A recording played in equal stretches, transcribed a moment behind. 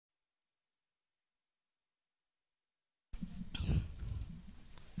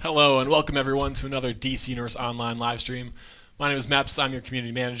Hello and welcome everyone to another DC Universe Online live stream. My name is Meps, I'm your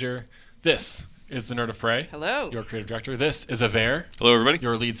community manager. This is the Nerd of Prey. Hello. Your creative director. This is Aver. Hello everybody.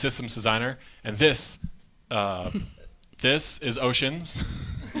 Your lead systems designer. And this is Oceans.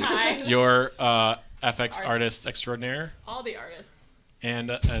 Hi. Your FX artist extraordinaire. All the artists. And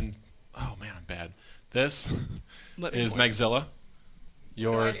oh man, I'm bad. This is Megzilla.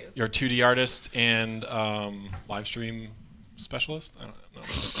 Your 2D artist and live stream specialist. I don't know. I'm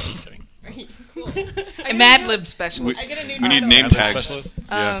just kidding. Cool. A Mad Lib specialist. I get a new We need title. name Admin tags. specialist.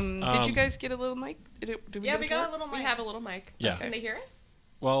 Did you guys get a little mic? Did we Yeah, get we got a little mic. We have a little mic. Yeah. Can they hear us?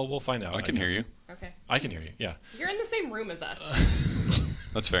 Well, we'll find out. I can hear guess. you. Okay. I can hear you. Yeah. You're in the same room as us.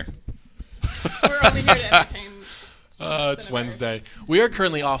 That's fair. We're only here to entertain. It's Wednesday. We are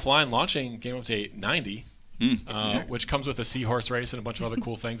currently offline launching Game Update 90, which comes with a seahorse race and a bunch of other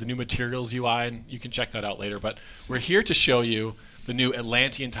cool things, the new materials UI, and you can check that out later. But we're here to show you the new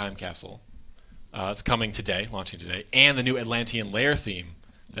Atlantean Time Capsule. It's coming today, launching today, and the new Atlantean Lair Theme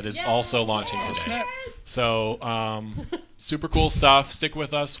that is also launching today. Snap. So, super cool stuff. Stick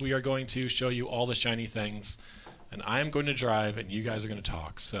with us. We are going to show you all the shiny things, and I am going to drive, and you guys are going to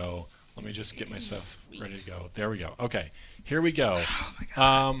talk. So let me just get myself ready to go. There we go. Okay, here we go. Oh my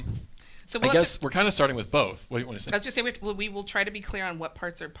God. So I guess we're kind of starting with both. What do you want to say? I was just saying we will try to be clear on what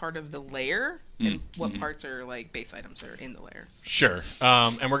parts are part of the layer and what parts are like base items that are in the layers. Sure.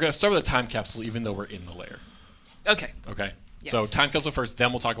 And we're going to start with a time capsule, even though we're in the layer. Okay. Okay. Yes. So time capsule first,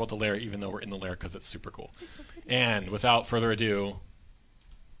 then we'll talk about the layer, even though we're in the layer because it's super cool. It's so pretty. And without further ado,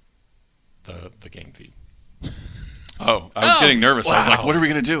 the game feed. Oh, I was getting nervous. I was like, Wow. what are we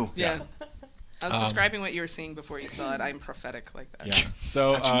going to do? Yeah. I was describing what you were seeing before you saw it. I'm prophetic like that. Yeah.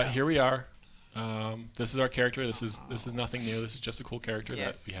 So here we are. This is our character. This is nothing new. This is just a cool character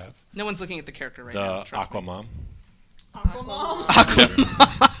that we have. No one's looking at the character right now. The Trust me. Aquamom.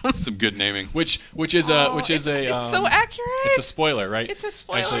 Aquamom. That's some good naming. Which is a It's so accurate. it's a spoiler, right? It's a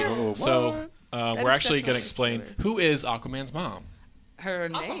spoiler. Actually, so That we're is actually going to definitely a explain spoiler. who is Aquaman's mom. Her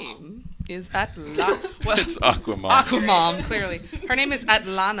name is Atlana. Well, It's Aquamom. Aquamom, clearly. Her name is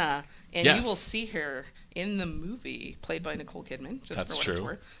Atlana, and Yes. you will see her in the movie, played by Nicole Kidman. Just That's for what true. It's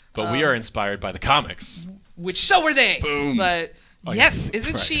worth. But we are inspired by the comics. Which so were they. Boom. But Oh, yeah. yes,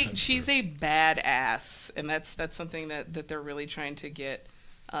 isn't Right, she? that's She's a badass, and that's something that they're really trying to get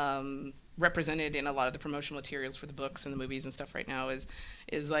represented in a lot of the promotional materials for the books and the movies and stuff right now.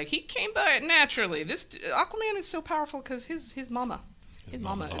 Is like he came by it naturally. This Aquaman is so powerful because his mama. His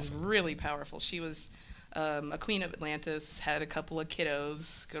mama is awesome. really powerful. She was a queen of Atlantis, had a couple of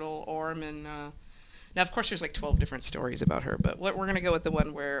kiddos, good old Orm, and now of course there's like 12 different stories about her, but we're gonna go with the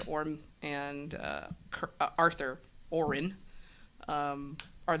one where Orm and Arthur, Orin,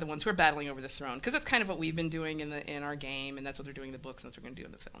 are the ones who are battling over the throne, because that's kind of what we've been doing in our game, and that's what they're doing in the books, and that's what we're gonna do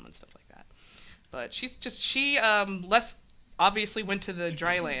in the film and stuff like that. But she left, obviously went to the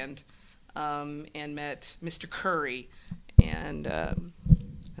dry land, and met Mr. Curry. And I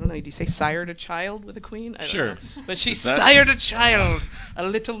don't know. Do you say sired a child with a queen? I don't Sure. know. But she Is that- sired a child, a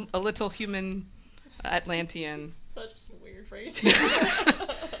little human Atlantean. Such a weird phrase.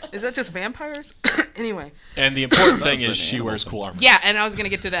 Is that just vampires? Anyway. And the important That thing was is an she animal wears cool armor. Yeah, and I was gonna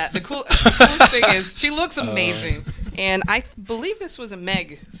get to that. The coolest thing is she looks amazing, and I believe this was a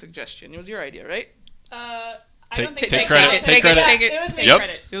Meg suggestion. It was your idea, right? I Take- don't think take so. credit, take credit. Take it. It was take Yep.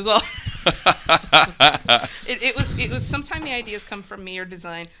 credit. It was all. It was. Sometimes the ideas come from me or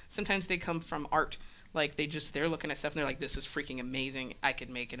design. Sometimes they come from art. Like they're looking at stuff and they're like, "This is freaking amazing. I could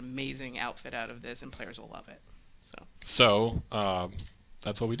make an amazing outfit out of this, and players will love it." So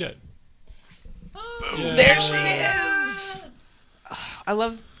that's what we did. Oh, There she is.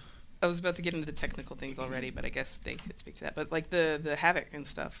 I was about to get into the technical things already, but I guess they could speak to that. But like the havoc and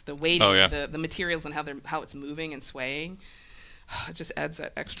stuff, the weighting, Oh, yeah. the materials and how it's moving and swaying, it just adds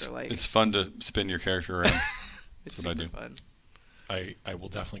that extra like. It's fun to spin your character around. It's That's what I super do. fun. I will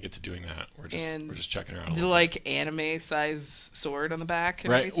definitely get to doing that. We're just checking her out. A The little like anime size sword on the back.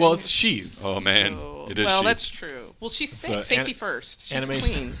 And Right. everything. Well, it's sheath. Oh man, it is. Well, she. that's true. Well, she's safety first. She's anime a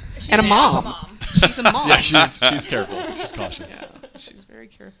queen she's and a an mom. Aquamom. She's a mom. Yeah, she's careful. She's cautious. Yeah, she's very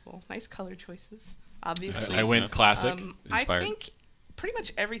careful. Nice color choices, obviously. I went classic. I Inspired. think pretty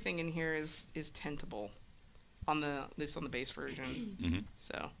much everything in here is tentable, at least on the base version. Mhm.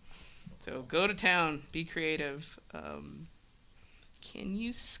 So go to town, be creative. Can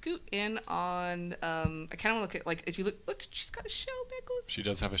you scoot in on? I kind of want to look at like if you look, she's got a shell necklace. She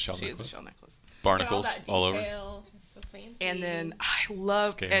does have a shell She necklace. is a shell necklace. Barnacles all over. So fancy. And then I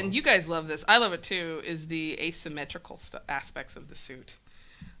love, Scales. and you guys love this. I love it too. Is the asymmetrical aspects of the suit.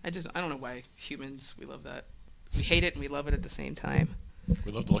 I don't know why humans we love that. We hate it and we love it at the same time.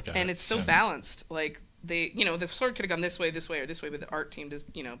 We love to look at it. And it's so balanced. Like they, the sword could have gone this way, or this way, but the art team just,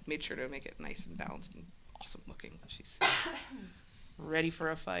 made sure to make it nice and balanced and awesome looking. She's ready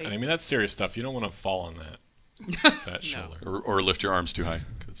for a fight. And I mean, that's serious stuff. You don't want to fall on that shoulder. Or lift your arms too high.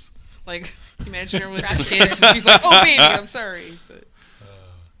 Like, imagine her with her kids, and she's like, "Oh, baby, I'm sorry." But,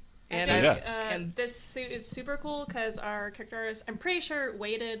 and this suit is super cool because our character artist, I'm pretty sure,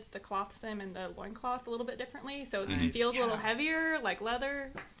 weighted the cloth sim and the loincloth a little bit differently, so it feels a little heavier, like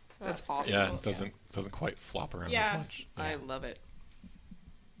leather. So that's awesome. Yeah, it doesn't quite flop around as much. Yeah. I love it.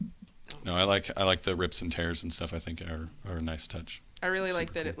 No, I like the rips and tears and stuff. I think are a nice touch. I really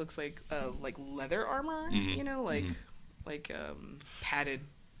like that. It looks like leather armor. Like padded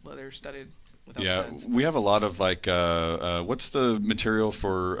leather studded. Yeah, we have a lot of like what's the material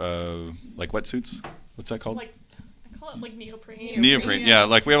for like wetsuits? What's that called? Like, I call it like neoprene. Neoprene, yeah.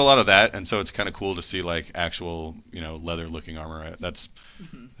 Like we have a lot of that, and so it's kind of cool to see like actual leather-looking armor. That's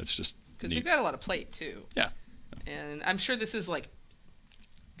just because we've got a lot of plate too. Yeah. And I'm sure this is like,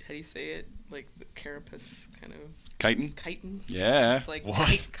 how do you say it? Like the carapace kind of. Chitin. Chitin. Yeah. It's like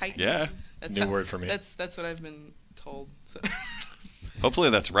chitin. Yeah. That's a new word for me. That's what I've been told. So. Hopefully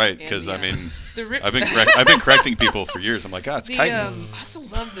that's right, because I mean, I've been correcting people for years. I'm like, it's chitin. I also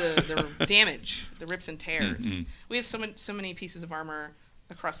love the damage, the rips and tears. We have so many pieces of armor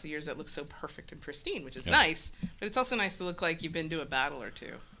across the years that look so perfect and pristine, which is nice. But it's also nice to look like you've been to a battle or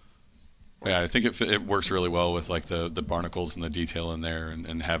two. Yeah, I think it works really well with like the barnacles and the detail in there,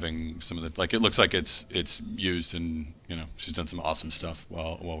 and having some of the like it looks like it's used, and she's done some awesome stuff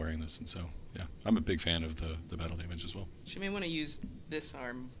while wearing this, and so. Yeah, I'm a big fan of the battle damage as well. She may want to use this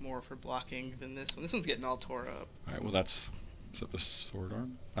arm more for blocking than this one. This one's getting all tore up. All right, well, is that the sword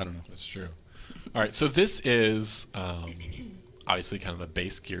arm? I don't know. That's true. All right, so this is obviously kind of the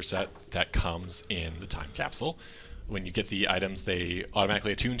base gear set that comes in the time capsule. When you get the items, they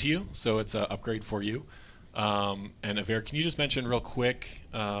automatically attune to you, so it's an upgrade for you. And Aver, can you just mention real quick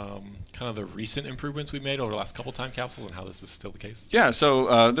kind of the recent improvements we made over the last couple time capsules and how this is still the case? Yeah,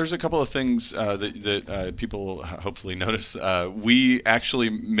 so there's a couple of things that people hopefully notice. We actually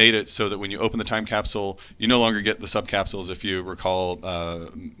made it so that when you open the time capsule, you no longer get the subcapsules. If you recall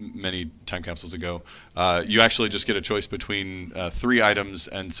many time capsules ago, you actually just get a choice between 3 items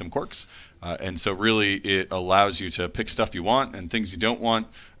and some quirks. And so really it allows you to pick stuff you want and things you don't want.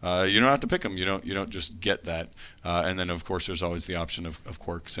 You don't have to pick them. You don't just get that. And then of course there's always the option of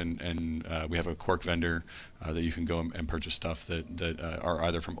quirks, and we have a quirk vendor that you can go and purchase stuff that are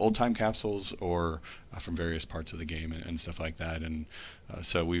either from old time capsules or from various parts of the game and stuff like that. And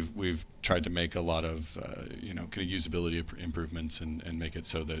so we've tried to make a lot of kind of usability improvements and make it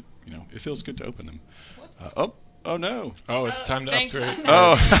so that it feels good to open them. Oh no! Oh, it's time to upgrade.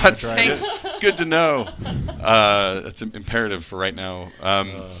 Oh, that's good to know. That's imperative for right now.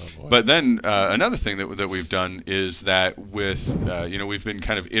 But then another thing that we've done is that with we've been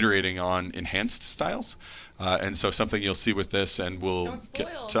kind of iterating on enhanced styles. And so something you'll see with this, and we'll get.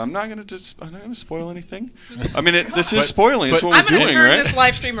 So I'm not going to spoil anything. I mean, this is spoiling. It's what we're doing, right? I'm going to turn this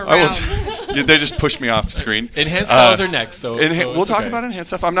live stream around. They just pushed me off screen. Enhanced styles are next, so we'll talk about enhanced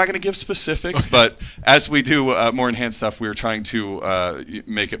stuff. I'm not going to give specifics, but as we do more enhanced stuff, we're trying to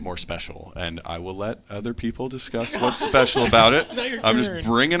make it more special, and I will let other people discuss what's special about it. I'm just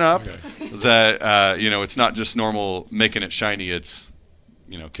bringing up that it's not just normal making it shiny. It's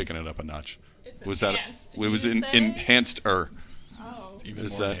kicking it up a notch. Was that enhanced, it was enhanced Oh. It's even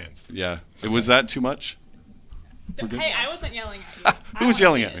more enhanced. Yeah. Was that too much? Hey, I wasn't yelling at you. Who was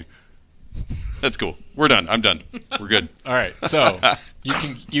yelling at me? That's cool. We're done. I'm done. We're good. All right. So you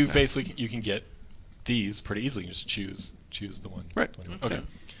can get these pretty easily. You just choose the one. Right. Okay. Yeah.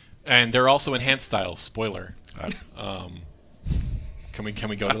 And they're also enhanced styles. Spoiler. Can we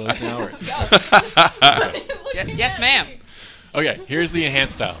go to those now? Or? Yes, ma'am. Okay. Here's the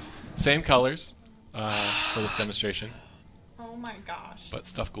enhanced styles. Same colors for this demonstration. Oh my gosh. But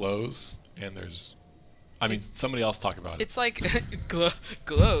stuff glows, and there's... I mean, somebody else talk about it. It's like... it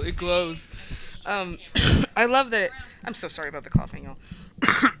glows. I love that... I'm so sorry about the coughing, y'all.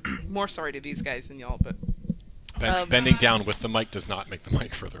 More sorry to these guys than y'all, but... Bending down with the mic does not make the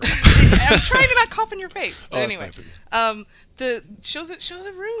mic further away. I'm trying to not cough in your face. But anyway, show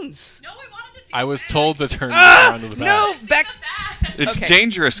the runes. No, I wanted to see. I was told to turn around to the back. No, back. It's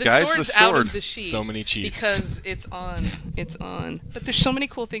dangerous, guys. The sword. Out of the sheet so many chiefs. Because it's on. But there's so many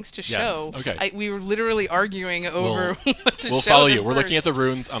cool things to show. Yes. Okay. We were literally arguing over what to show. We'll follow you. First. We're looking at the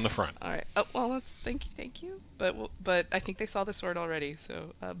runes on the front. All right. Oh, well, thank you. But I think they saw the sword already.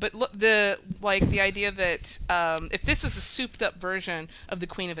 So, but look, the idea that if this is a souped-up version of the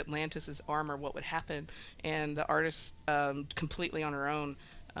Queen of Atlantis' armor, what would happen? And the artist completely on her own.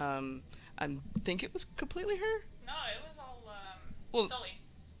 I think it was completely her. No, it was all Well, Sully.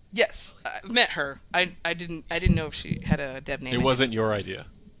 Yes, I met her. I didn't know if she had a dev name. It wasn't your idea.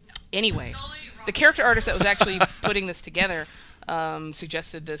 Anyway, Sully, the character artist that was actually putting this together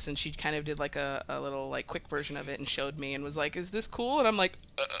suggested this, and she kind of did like a little like quick version of it and showed me and was like, "Is this cool?" And I'm like,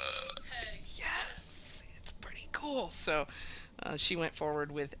 Hey. "Yes, it's pretty cool." So she went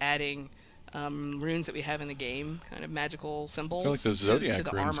forward with adding runes that we have in the game, kind of magical symbols. They're like the Zodiac to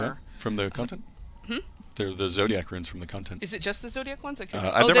the runes, armor. huh? From the content? They're the Zodiac runes from the content. Is it just the Zodiac ones? There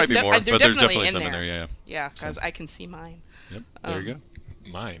might be more, but there's definitely some in there. Yeah. Yeah, because I can see mine. Yep. There you go.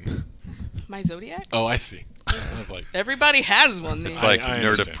 Mine. My Zodiac? Oh, I see. I was like, Everybody has one. It's like I Nerd of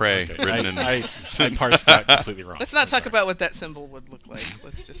understand. Prey Okay. written in. I parsed that completely wrong. Let's not I'm talk sorry. about what that symbol would look like.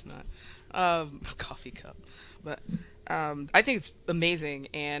 Let's just not. Coffee cup. But I think it's amazing,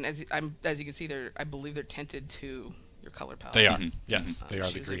 and as you can see, I believe they're tinted to your color palette. They are. Yes, they are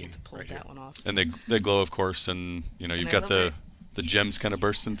She the was able green to pull right here. that one off. And they glow, of course, and you've I got love the gems kind of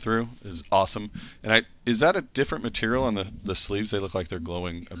bursting through. Is awesome. And is that a different material on the sleeves? They look like they're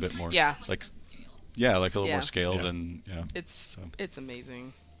glowing a bit more. Yeah. Like yeah, like a little Yeah. more scaled Yeah. and yeah. It's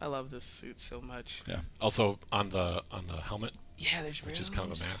amazing. I love this suit so much. Yeah. Also on the helmet, Yeah, there's which is kind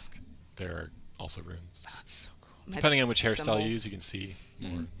of a runes. mask, there are also runes. Oh, it's so cool. Depending on which hairstyle Symbols. you use, you can see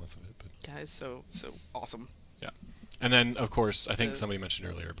more or less of it. But Guys, so awesome. yeah. And then, of course, I think The- somebody mentioned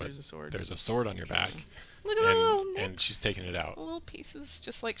earlier, but there's a sword. there's a sword on your back, Look at the little neck. and she's taking it out. Little pieces,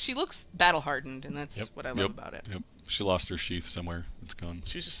 just like she looks battle hardened, and that's Yep. what I love Yep. about it. Yep. She lost her sheath somewhere. It's gone.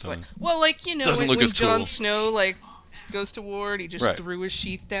 She's just Done. like, well, like Doesn't when, look as Jon cool. Snow like goes to war and he just Right. threw his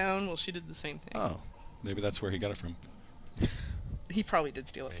sheath down. Well, she did the same thing. Oh, maybe that's where he got it from. He probably did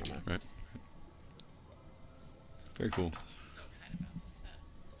steal it from her. Right. Very cool. So excited about this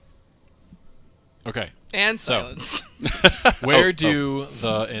set. Okay. And So- silence. Where Oh, do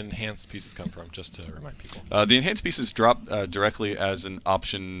the enhanced pieces come from? Just to remind people. The enhanced pieces drop directly as an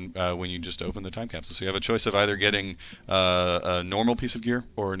option when you just open the time capsule. So you have a choice of either getting a normal piece of gear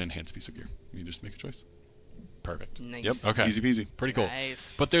or an enhanced piece of gear. You just make a choice. Perfect. Nice. Yep. Okay. Easy peasy. Pretty cool.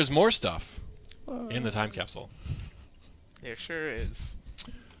 Nice. But there's more stuff in the time capsule. There sure is.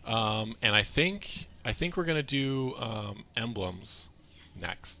 And I think we're gonna do emblems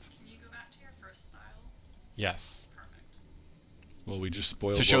next. Can you go back to your first style? Yes. Perfect. Well, we just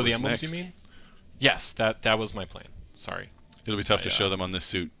spoiled To show what the was emblems, next. you mean? Yes, that was my plan. Sorry. It'll be tough to I, show them on this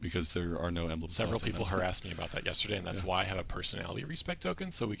suit because there are no emblems. Several styles on people that suit. harassed me about that yesterday, and that's Yeah. why I have a personality respect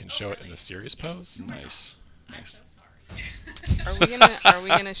token, so we can show it in the serious pose. Nice. I'm Nice. so sorry. Are we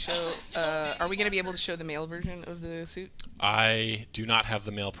gonna show? Are we gonna be able to show the male version of the suit? I do not have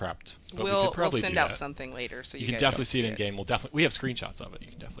the mail prepped, but we We'll could probably send do out that. something later, so You you can guys definitely can see it in game. We have screenshots of it. You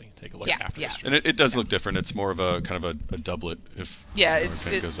can definitely take a look Yeah, after yeah. the stream. And it does look different. It's more of a kind of a doublet. If Yeah, you know, it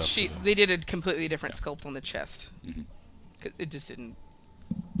kind of goes up to the- they did a completely different sculpt on the chest. Mhm. 'Cause it just didn't.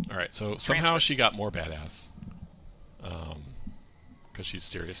 All right, so somehow she got more badass, because she's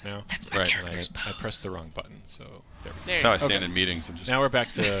serious now. That's my Right. character's And I pressed the wrong button, so there we go. There That's you how I go. stand in meetings and just. Now we're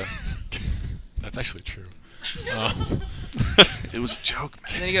back to. That's actually true. It was a joke,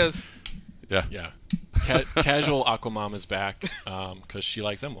 And man. then he goes, Yeah. Yeah, casual Aquamom is back because she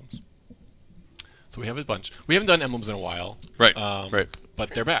likes emblems. So we have a bunch. We haven't done emblems in a while. Right. Right.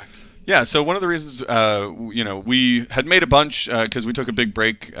 But they're back. Yeah, so one of the reasons, we had made a bunch because we took a big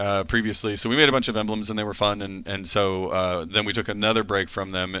break previously. So we made a bunch of emblems and they were fun. And so then we took another break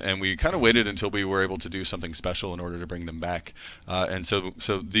from them and we kind of waited until we were able to do something special in order to bring them back. And so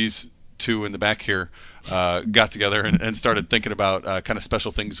these two in the back here got together and started thinking about kind of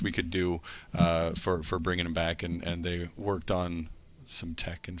special things we could do for bringing them back. And they worked on some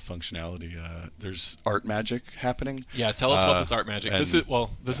tech and functionality. There's art magic happening. Yeah, tell us about this art magic. This and-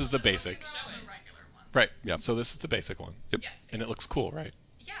 is the basic. Show it. Regular one. Right. Yeah. So this is the basic one. Yep. Yes. And it looks cool, right?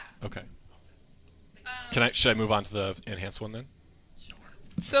 Yeah. Okay. Should I move on to the enhanced one then?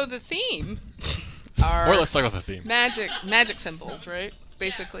 so the theme are Or let's talk about the theme. magic symbols, right?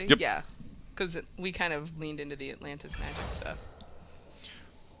 Basically, Yep. yeah. Because we kind of leaned into the Atlantis magic stuff.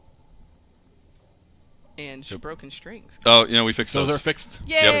 And Yep. broken strings. Oh, we fixed Those those. are fixed.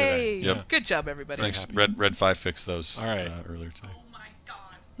 Yay! Yep. Good job, everybody. Thanks. happy. Red 5 fixed those All right. earlier today. Oh my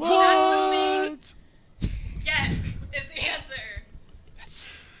god. What? Yes is the answer. That's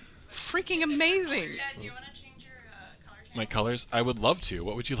freaking amazing. Yeah, do you want to change your color channel? My colors? I would love to.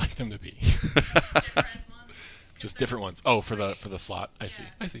 What would you like them to be? Different ones? Just different ones. Oh, for the slot. I see.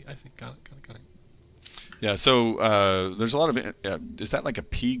 I see. Got it. Yeah. So there's a lot of. Is that like a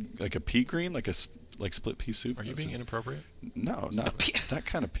pea green, like split pea soup? Are you That's being a- inappropriate? No, not that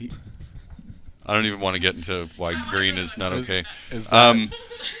kind of pea. I don't even want to get into why green is not okay. Is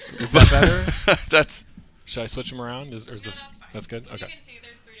that better? That's. Should I switch them around? Or is this that's fine. that's good? As Okay. you can see,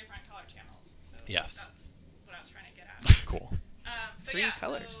 there's 3 different color channels. So Yes. That's what I was trying to get at. Cool. So 3 yeah,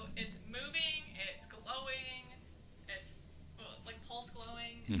 colors. so it's moving, it's glowing, it's like pulse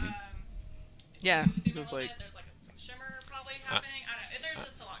glowing. Mhm. Yeah, If you it zoom was a little like- bit, there's like some shimmer probably happening. I don't know. There's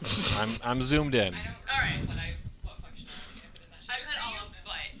just a lot going on. I'm zoomed in. All right. What functionality I put in that? I put all of them,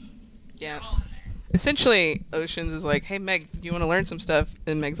 but Yeah. all in there. Essentially, Oceans is like, hey, Meg, you want to learn some stuff?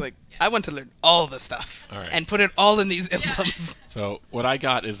 And Meg's like, I want to learn all the stuff. All right. And put it all in these emblems. So what I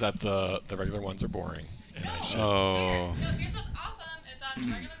got is that the regular ones are boring. And I should- Oh. No, here's what's awesome is that the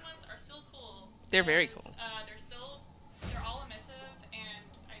regular ones are still cool. They're very because, cool. They're all emissive, and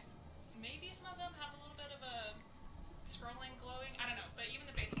maybe some of them have a little bit of a scrolling glowing. I don't know, but even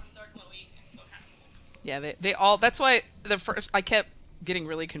the base ones are glowy and still kind of cool. Yeah, they all. That's why the first I kept getting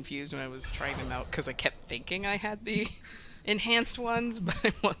really confused when I was trying them out because I kept thinking I had the enhanced ones, but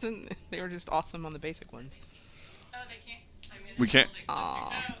it wasn't. They were just awesome on the basic ones. Oh, they can't. We can't.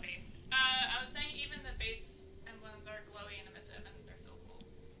 Aw. No, base. I was saying even the base emblems are glowy and emissive, and they're still cool.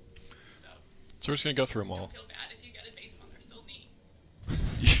 So So we're just gonna go through them all. don't feel bad if you get a base one. They're still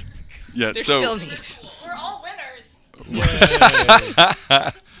neat. Yeah. They're So. still neat. We're all winners.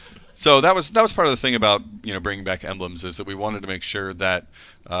 So that was part of the thing about bringing back emblems is that we wanted to make sure that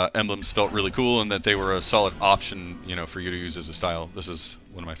emblems felt really cool and that they were a solid option for you to use as a style. This is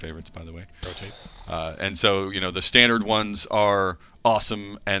one of my favorites, by the way. Rotates. And so the standard ones are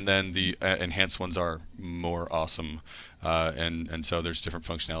awesome, and then the enhanced ones are more awesome, and so there's different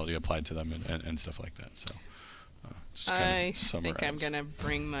functionality applied to them and stuff like that. So just to kind I of summarize. think I'm gonna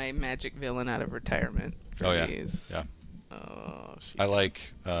bring my magic villain out of retirement for Oh yeah, these. yeah. Oh, she's I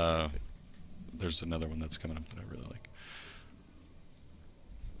like. There's another one that's coming up that I really like.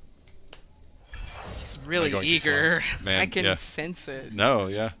 He's really going too slow? eager. Man, I can yeah. sense it. No,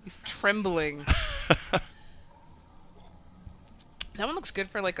 yeah. He's trembling. That one looks good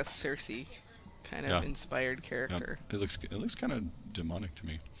for like a Cersei kind of Yeah. inspired Yeah. character. It looks kind of demonic to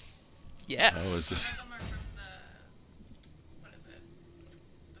me. Yes. Oh, is this? Some of them are from the, what is it?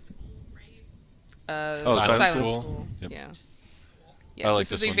 The school raid? Oh, Silent Silent School. School? Yep. Yeah. Just school. Yes, I like this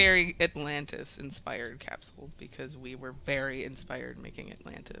this is a one. very Atlantis-inspired capsule because we were very inspired making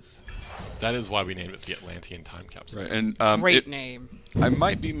Atlantis. That is why we named it the Atlantean Time Capsule. Right, and Great name. I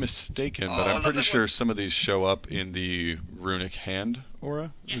might be mistaken, but Oh, I'm pretty another sure one. some of these show up in the runic hand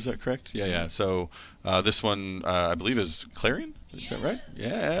aura. Is that correct? Yeah, yeah. So this one, I believe, is Clarion. Is that right?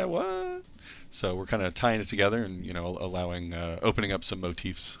 Yeah. What? So we're kind of tying it together and allowing, opening up some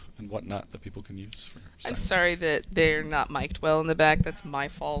motifs and whatnot that people can use for. I'm styling. sorry that they're not mic'd well in the back. That's my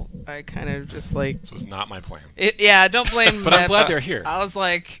fault. I kind of just like This was not my plan. yeah. Don't blame. But I'm Matt. glad they're here. I was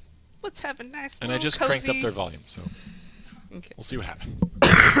like, let's have a nice. And I little just cranked up cozy- their volume, so Okay. we'll see what happens.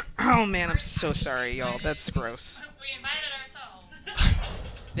 Oh man, I'm so sorry, y'all. That's gross. We invited ourselves.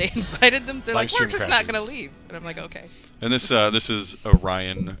 They invited them. They're like, we're Livestream just not crashers. gonna leave. And I'm like, okay. And this is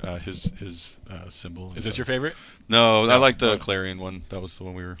Orion, his symbol. Is this your favorite? No, I No. like the Oh. Clarion one. That was the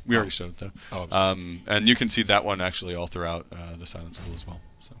one we already showed though. Oh, I'm sorry. And you can see that one actually all throughout the Silent School as well.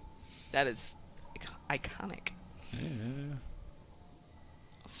 So That is iconic. yeah.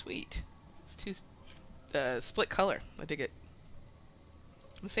 Sweet. It's too split color. I dig it.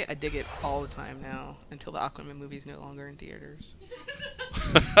 I'm gonna say I dig it all the time now until the Aquaman movie's no longer in theaters.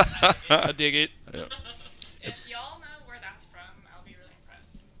 I dig it. Yeah. If y'all know where that's from, I'll be really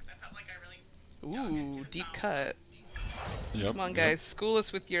impressed. Because I felt like I really dug into Ooh, it. deep That was cut. decent. Yep, Come on, yep. guys, school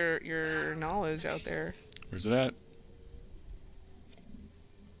us with your knowledge out there. Where's it at?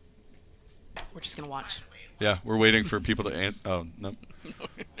 We're just gonna watch. Yeah, we're waiting for people to. Oh no.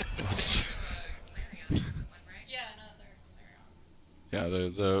 Yeah, no,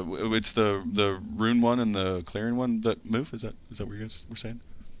 they're Yeah, it's the rune one and the Clarion one that move. Is that what you guys were saying?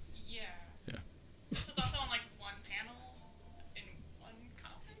 yeah. Yeah. This is also on like one panel in one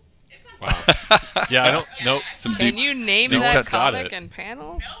comic. It's on Wow. Yeah, I don't. Nope. Some Can deep. you name deep that cuts. Got comic it. and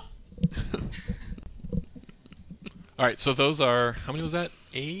panel? Nope. All right. So those are how many was that?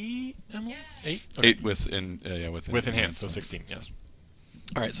 8 emblems? Yeah. 8. Okay. 8 with Enhanced, so 16. Yes.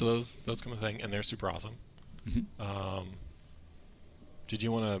 All right. So those come with a thing, and they're super awesome. Mhm. Did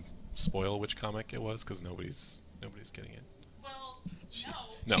you want to spoil which comic it was? Because nobody's getting it. Well, no.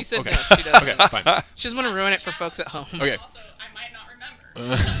 No. She said okay. no, she doesn't. Okay. Fine. She doesn't want to ruin it for folks at home. Okay. Also, I might not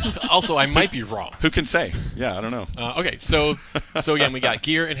remember. Also, I might be wrong. Who can say? Yeah, I don't know. Okay, so again, we got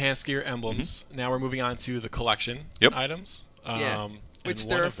gear, enhanced gear, emblems. Now we're moving on to the collection Yep. items. Yeah. Which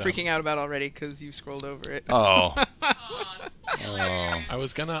they're freaking out about already because you scrolled over it. Oh. I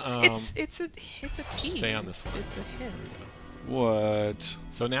was gonna. It's a team. Stay on this one. It's a hint. What?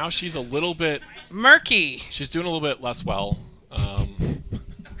 So now she's a little bit murky. She's doing a little bit less well. Oh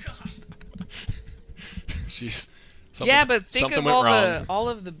God. She's. Yeah, but think of all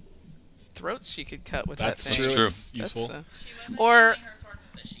of the throats she could cut with That's that thing. true. It's useful. Or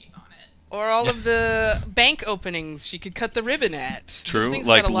all of the bank openings she could cut the ribbon at. True.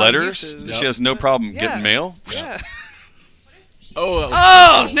 Like letters. She has no problem getting mail. Yeah.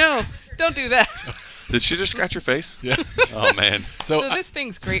 Oh no! Don't do that. Did she just scratch her face? Yeah. Oh man. So this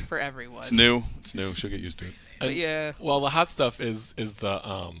thing's great for everyone. It's new. It's new. She'll get used to it. But yeah. Well, the hot stuff is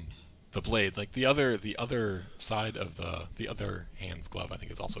the blade. Like the other side of the other hand's glove, I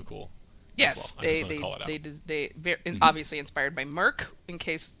think is also cool. Yes, well. obviously inspired by Merc. In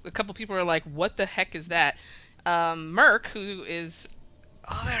case a couple people are like, "What the heck is that?" Merc, who is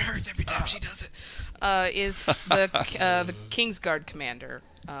that hurts every time she does it, is the Kingsguard commander.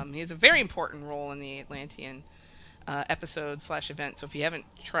 He has a very important role in the Atlantean episode/event. So if you haven't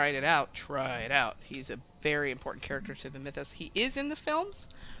tried it out, try it out. He's a very important character to the mythos. He is in the films.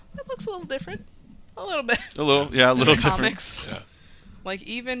 That looks a little different. A little bit. A little different. Comics. Yeah. Like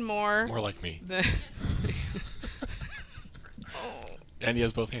even more. More like me. And he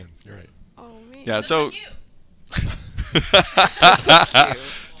has both hands. You're right. Oh man. Yeah. So.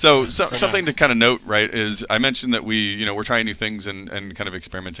 So something to kind of note, right, is I mentioned that we're trying new things and kind of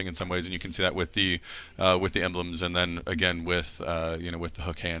experimenting in some ways, and you can see that with the emblems, and then again with with the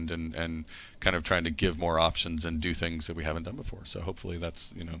hook hand and kind of trying to give more options and do things that we haven't done before. So hopefully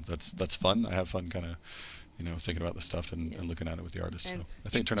that's fun. I have fun kind of thinking about the stuff and looking at it with the artist. So I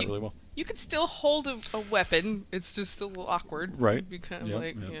think it turned out really well. You can still hold a weapon. It's just a little awkward. Right. You kind of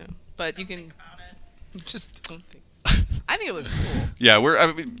but you can just don't think. I think it looks cool. Yeah,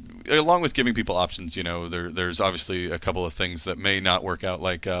 along with giving people options, there's obviously a couple of things that may not work out,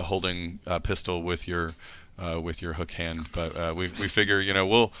 like holding a pistol with your hook hand. But we figure,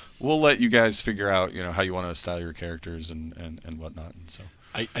 we'll let you guys figure out, how you want to style your characters and whatnot. And so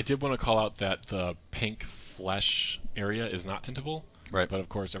I did want to call out that the pink flesh area is not tintable. Right. But of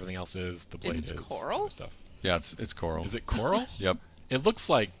course everything else is. The blade is coral. Stuff. Yeah, it's coral. Is it coral? Yep. It looks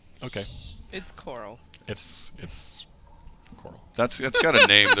like It's coral. It's coral. That's got a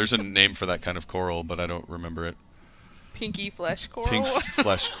name. There's a name for that kind of coral, but I don't remember it. Pinky flesh coral. Pink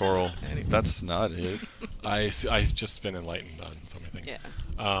flesh coral. Anyway. That's not it. I've just been enlightened on so many things.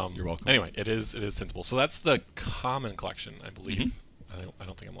 Yeah. You're welcome. Anyway, it is tintable. So that's the common collection, I believe. Mm-hmm. I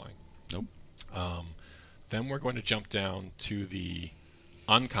don't think I'm lying. Nope. Then we're going to jump down to the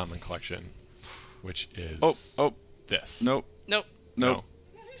uncommon collection, which is this. Nope. Nope. No.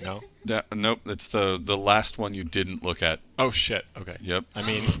 Nope. It's the last one you didn't look at. Oh shit. Okay. Yep. I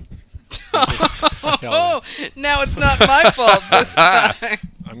mean. Oh, now it's not my fault this time.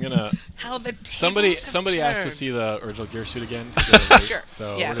 I'm gonna. How the somebody asked to see the original gear suit again. Sure.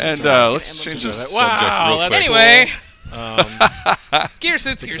 So yeah. And let's change the subject real quick. Anyway. Cool. Gear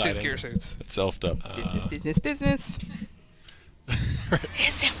suits. It's elfed up. Business.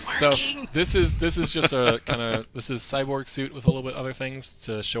 Is it So working? this is just a this is cyborg suit with a little bit other things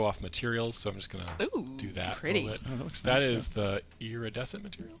to show off materials. So I'm just gonna do that. Pretty. A little bit. Oh, that looks That nice, is the iridescent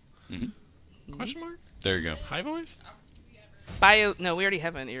material. Mm-hmm. Question mark? There you go. High voice? No, we already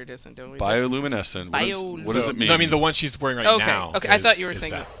have an iridescent, don't we? Bioluminescent. What does it mean? No, I mean the one she's wearing right now. Okay, I thought you were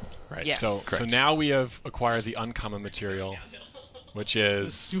saying that. Right. Yes. So now we have acquired the uncommon material, which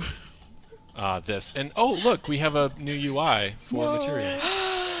is this. And look, we have a new UI for materials.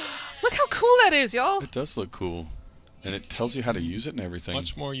 Look how cool that is, y'all. It does look cool, and it tells you how to use it and everything.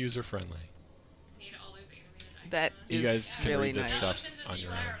 Much more user friendly. That is You guys can really read this nice. stuff on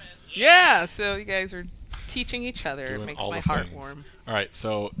your own. Yeah, so you guys are teaching each other. Doing It makes all my the heart things. warm. All right,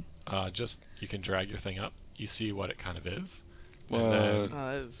 so you can drag your thing up. You see what it kind of is. What? And then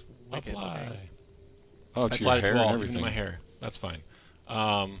Oh, that is wicked. apply. Oh, it's Apply your it to hair and all, everything. even my hair. That's fine.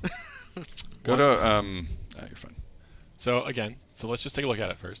 Go to you're fine. So again, let's just take a look at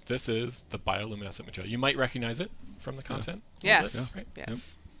it first. This is the bioluminescent material. You might recognize it from the content. a little Yes. bit, right?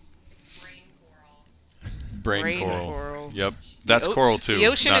 Yes. Brain coral. coral. Yep, that's coral too. The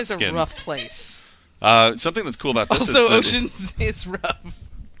ocean not is skin. a rough place. Something that's cool about this Also, is that oceans is rough.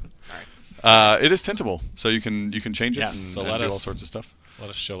 Sorry. it is tintable, so you can change it Yes, and, so and let do all us- sorts of stuff. Let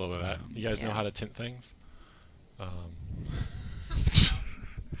us show a little bit of that. You guys know Yeah. how to tint things?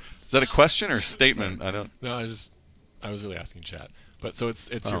 Is that a question or a statement? I don't. No, I was really asking chat. But so it's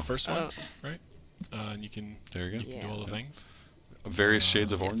your first one, right? And you can There you go. do all the things. Various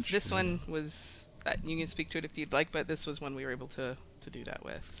shades of orange. This one was you can speak to it if you'd like, but this was one we were able to do that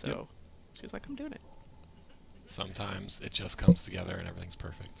with. So she was like, I'm doing it. Sometimes it just comes together and everything's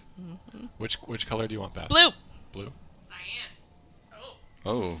perfect. Which color do you want best? Blue. Blue. Cyan.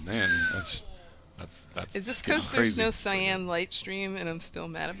 Oh man, that's Is this getting because there's crazy. no cyan light stream and I'm still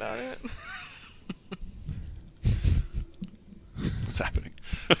mad about it? What's happening?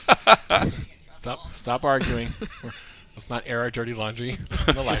 Stop arguing. Let's not air our dirty laundry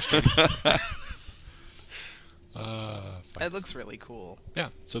on the live stream. It looks really cool. Yeah.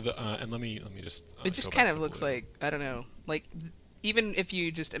 So and let me just. It just go kind back of to looks blue. like, I don't know, like even if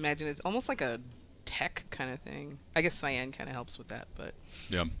you just imagine it's almost like a tech kind of thing. I guess cyan kind of helps with that, but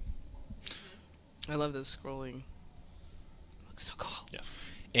Yeah. I love those scrolling. Looks so cool. Yes.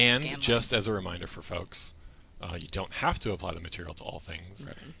 And Scan just lines. as a reminder for folks, you don't have to apply the material to all things.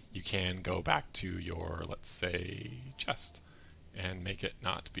 Right. You can go back to your, let's say, chest and make it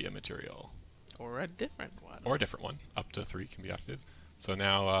not be a material. Or a different one. Or a different one. Up to 3 can be active. So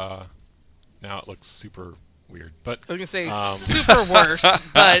now it looks super weird. But I was gonna say super worse,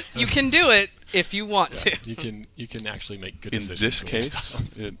 but you can do it if you want to. you can actually make good In decisions. this with your case,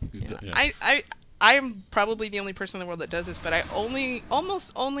 styles. I'm probably the only person in the world that does this, but I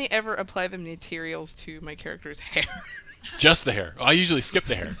almost only ever apply the materials to my character's hair. Just the hair. I usually skip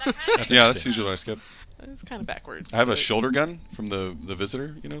the hair. That's yeah, that's interesting. usually what I skip. It's kind of backwards. I have a but shoulder gun from the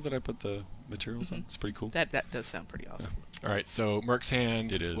visitor, that I put the materials on. It's pretty cool. That does sound pretty awesome. All right, so Merc's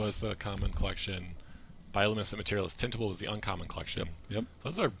Hand It is. was the common collection. Bioluminescent Materialist Tintable was the uncommon collection. Yep.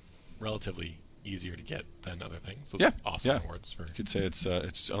 Those are relatively easier to get than other things. Those Yeah, are awesome yeah. awards for. You could say it's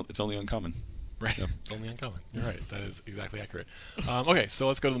only uncommon. Right. Yep. It's only uncommon. You're right. That is exactly accurate. Okay, so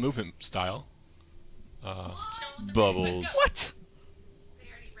let's go to the movement style. Bubbles. What? They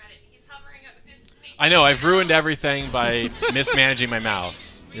already read it. He's hovering up within snake. I know I've ruined everything by mismanaging my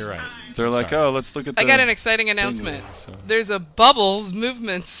mouse. You're right. They're like, Sorry. oh, let's look at the I got an exciting thing announcement. there, so. There's a Bubbles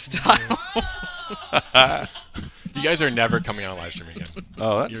movement style. You guys are never coming on a live stream again.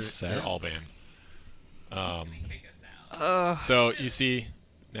 Oh, that's You're sad. all banned. Kick us out. So you see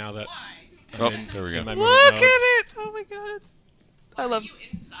now that Oh, I'm in- there we go. in my Look movement at mode. it! Oh my god. I love. You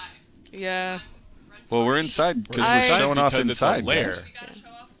inside. Yeah. Run Well, we're free. inside because I- we're showing off because it's a inside. lair. guys. We gotta show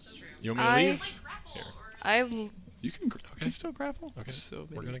off the true. You want me to leave? Like grapple Here. or You can still grapple. Okay. So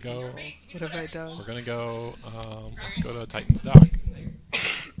We're many gonna go. base. You What have I We're done? gonna go. Let's go to Titan's Dock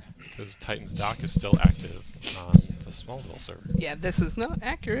because Titan's Dock is still active on the Smallville server. Yeah, this is not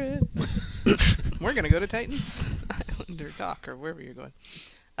accurate. We're gonna go to Titan's Island or Dock or wherever you're going.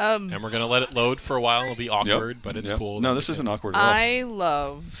 And we're gonna let it load for a while. It'll be awkward, but it's Yep. cool. No, that this we isn't can- awkward at all. I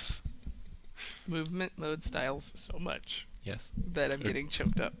love movement mode styles so much Yes. that I'm getting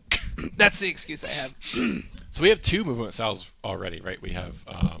choked up. That's the excuse I have. So we have 2 movement styles already, right? We have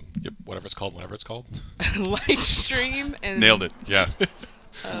whatever it's called, Light stream and Nailed it. Yeah.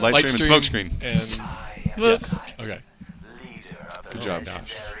 Light stream and smoke screen. And Look. yes. Okay. Good job.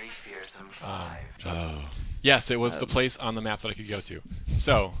 Gosh. Yes, it was the place on the map that I could go to.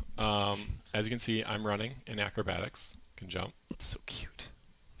 So, as you can see, I'm running in acrobatics. Can jump. It's so cute.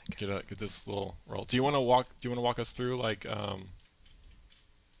 Get this little roll. Do you want to walk us through like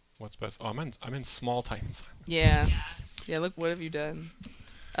what's best? Oh, I'm in small Titans. Yeah. Yeah, look, what have you done?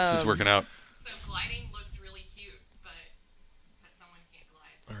 This is working out. So gliding looks really cute, but that someone can't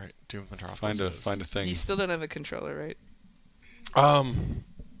glide. All right, Doom Metropolis. Find a thing. You still don't have a controller, right?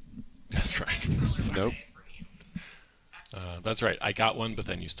 That's right. Nope. That's right. I got one, but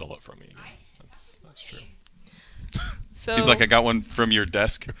then you stole it from me. That's true. So He's like, I got one from your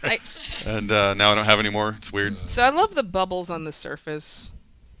desk, I, and now I don't have any more. It's weird. so I love the bubbles on the surface,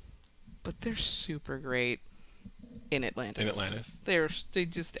 but they're super great in Atlantis. In Atlantis? They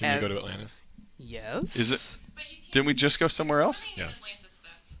just Did you add. go to Atlantis? Yes. Is it? But you can't Didn't we just go somewhere else? swimming in Yes. Atlantis,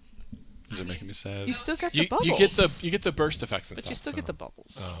 though. Is it making me sad? You still got You, the bubbles. you get the burst effects and but stuff. you still so, get the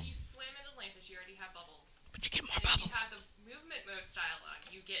bubbles. If you swim in Atlantis, you already have bubbles. but you get more And if you bubbles. have the movement mode style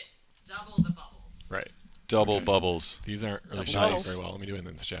on, you get double the bubbles. Right. Double Okay. bubbles. These aren't really Double showing bubbles. very well. Let me do it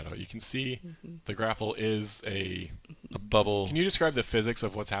in the shadow. You can see the grapple is a. A bubble. Can you describe the physics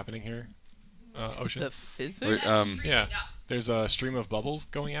of what's happening here, Ocean? The physics. Wait, Yeah. There's a stream of bubbles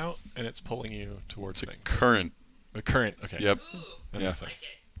going out, and it's pulling you towards things. Current. The current. Okay. Yep. Ooh, That Yeah. makes sense. like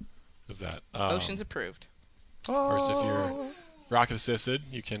it. Is that? Ocean's approved. Of course, if you're rocket assisted,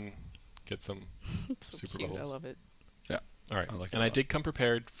 you can get some. It's so Super cute. I bubbles. love it. All right. I like it and a I lot. did come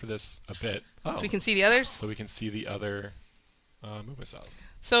prepared for this a bit, Oh. So we can see the others. so we can see the other movement styles.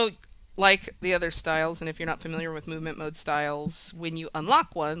 So, like the other styles, and if you're not familiar with movement mode styles, when you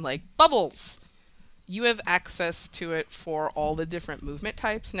unlock one, like bubbles, you have access to it for all the different movement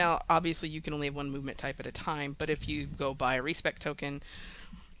types. Now, obviously, you can only have one movement type at a time, but if you go buy a respec token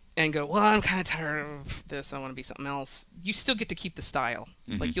and go, well, I'm kind of tired of this, I want to be something else, you still get to keep the style.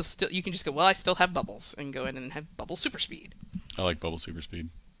 Like, you can just go, well, I still have bubbles, and go in and have bubble super speed. I like bubble super speed.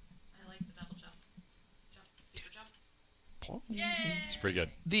 I like the double jump. Super jump. Yay! It's pretty good.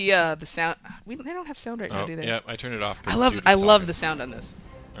 The sound, they don't have sound right now, Oh, do they? yeah, I turned it off. 'cause I dude love was the talking. sound on this.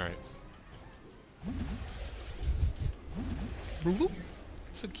 All right.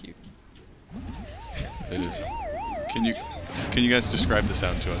 So cute. It is. Can you guys describe the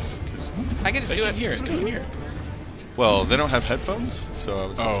sound to us? 'Cause, I can just They do can it. hear it. They can hear it. well, they don't have headphones, so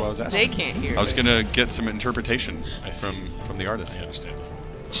that's what I was asking. They can't hear. I was gonna get some interpretation I see. from the artist. I understand.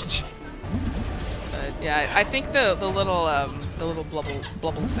 But yeah, I think the little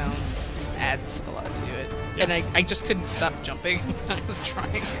blubble sound adds a lot to it. And Yes. I just couldn't stop jumping when I was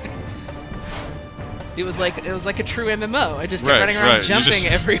trying. It was like a true MMO. I just kept Right, running around right. You jumping just-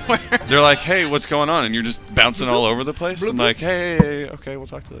 everywhere. They're like, "Hey, what's going on?" And you're just bouncing all over the place. I'm like, "Hey, okay, we'll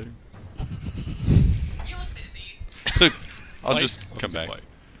talk to you later." You look busy. I'll Flight. just Let's come do back.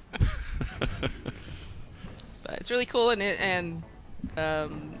 flight. But it's really cool, and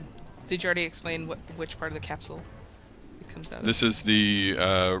did you already explain which part of the capsule it comes out of? This is the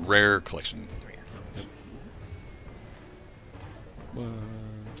rare collection. Yep.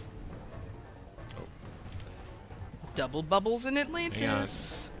 Double bubbles in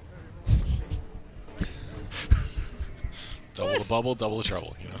Atlantis. Double the bubble, double the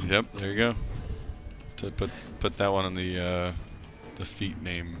trouble. You know. Yep, there you go. To put that one on the feat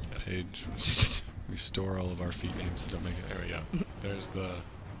name page. We store all of our feat names that don't make it. There we go. There's the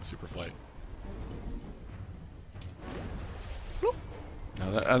super flight.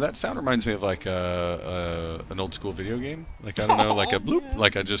 Now that sound reminds me of like an old school video game. Like I don't know, like a bloop. Yeah.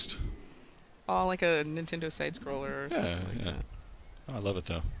 Like I just. Oh, like a Nintendo side scroller. Or Yeah, something like yeah. that. Oh, I love it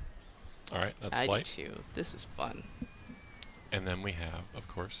though. All right, that's I flight. do too. This is fun. And then we have, of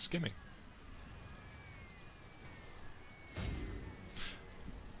course, skimming.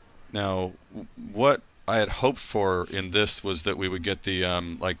 Now, what I had hoped for in this was that we would get the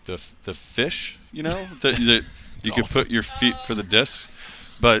like the fish, you know, that you could awesome. put your feet for the discs,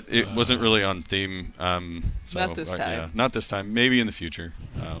 but it wasn't really on theme. So, Not this time. Yeah, not this time. Maybe in the future.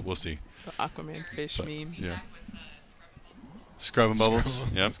 We'll see. The Aquaman fish But, meme. yeah. That was Scrub Scrub and Bubbles. and bubbles. Scrub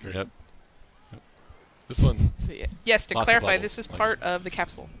 'em. Yep. That's great. Yep. This one, But yeah. Yes, to Lots of clarify, bubbles, this is like- part of the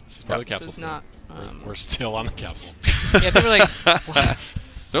capsule. this is part of the This capsule. is still. not. We're still on the capsule. Yeah, they were like, what?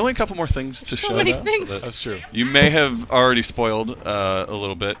 There are only a couple more things to So show. many though, things. that That's true. You may have already spoiled a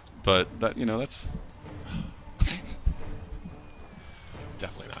little bit, but that that's.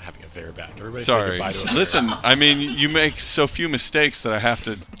 Definitely not having a very back. Everybody say Sorry. goodbye to a Listen, I mean, you make so few mistakes that I have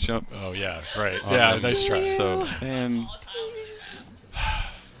to jump. Oh yeah, right. on Yeah, them. nice try. So, and Volatile really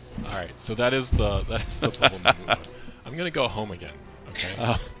fast. All right, so that is the bubble move. I'm gonna go home again. Okay.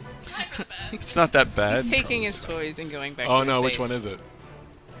 I'm the best. it's not that bad. He's taking his toys and going back to Oh his no, base. which one is it?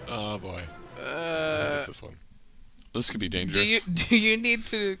 Oh boy. It's this one. This could be Do dangerous. you need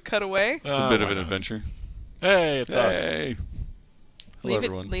to cut away? It's a bit of an adventure. Hey, it's us. Hey. Hello,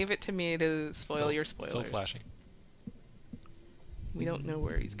 everyone. Leave it to me to spoil your spoilers. Still flashing. We don't know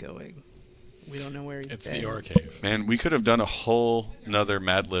where he's going. We don't know where he's It's been. the Aura Cave. Man, we could have done a whole nother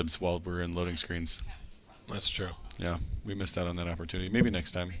Mad Libs while we're in loading screens. That's true. Yeah, we missed out on that opportunity. Maybe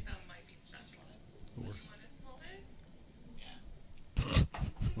next time. Might be special on us. So you want to hold it?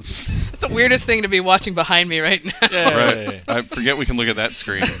 Yeah. It's the weirdest thing to be watching behind me right now. Yay. Right. I forget we can look at that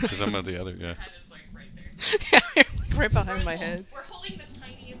screen because I'm at the other. Yeah. Head is like right there. Yeah, like right behind my head. We're holding the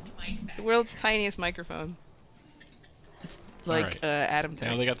tiniest mic back. The world's tiniest microphone. It's like Alright. Atom Now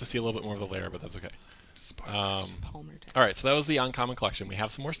Tank. they got to see a little bit more of the layer, but that's okay. Spoilers. Palmer Tank. All right, so that was the uncommon collection. We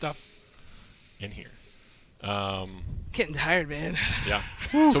have some more stuff in here. Getting tired, man. Yeah.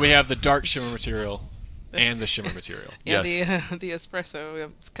 So we have the dark shimmer material and the shimmer material. Yeah, Yes. the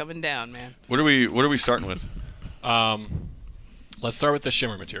espresso, it's coming down, man. What are we starting with? Let's start with the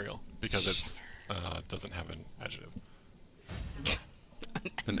shimmer material because it's doesn't have an adjective.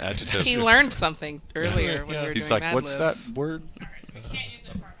 An adjective. He learned something earlier when Yeah. we were He's doing like, Mad what's Libs. that word? We can't use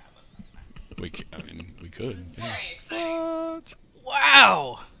it for our Mad Libs next time. I mean, we could. Yeah. Very exciting. What?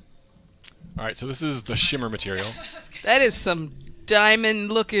 Wow! All right, so this is the shimmer material. That is some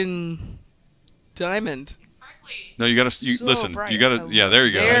diamond-looking diamond. Sparkly. No, you gotta So listen. bright. You gotta. Yeah, there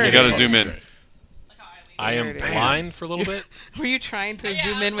you go. There You it gotta is. zoom in. Like how I I leave. am There it is. blind for a little bit. Were you trying to Yeah,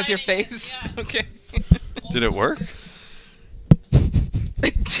 zoom I in was with your lighting it, face? yeah. Okay. Did it work?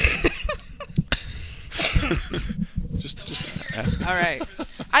 just ask. All right.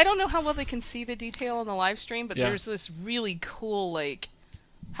 I don't know how well they can see the detail on the live stream, but Yeah. there's this really cool, like,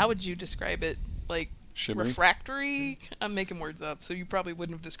 how would you describe it? Like, Shimmery? refractory? I'm making words up, so you probably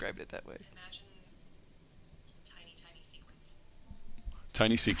wouldn't have described it that way. Imagine tiny, tiny sequins.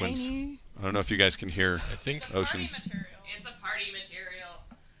 Tiny sequins. Tiny I don't know if you guys can hear I think oceans. It's a party material.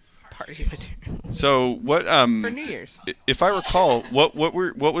 party material. So what? For New Year's. If I recall, what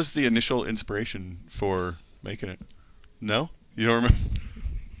was the initial inspiration for making it? No, you don't remember?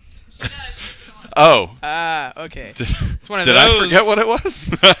 Oh, Ah, okay. did, It's one of did those. I forget what it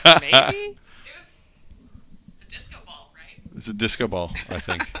was? Maybe? It was the disco ball, right? It's a disco ball, I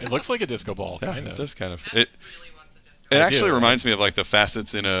think. it looks like a disco ball, Yeah, kind it of. does kind of. Max It really wants a disco it I actually do. reminds me of like the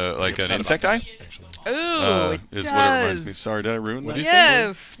facets in a like an Upset insect about eye. that, actually. Ooh, it Is does. what it reminds me. Sorry, did I ruin What that? do you say?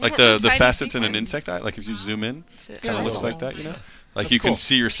 Yes. Like We're the tiny facets in an sequins. insect eye. Like if you zoom in, kind Yeah. of looks Oh. like that. You know, like That's you can cool.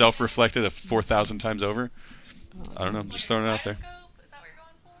 see yourself reflected 4,000 times over. I don't know. I'm just throwing it out there. Kaleidoscope? Is that what you're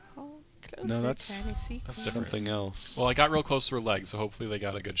going for? Oh, No, closer, that's- tiny sequins. that's different. Something else. Well, I got real close to her legs, so hopefully they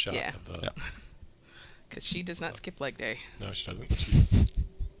got a good shot Yeah. of the. Yeah. Because she does not skip leg day. No, she doesn't. She's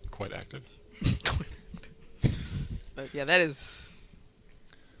quite active. But yeah, that is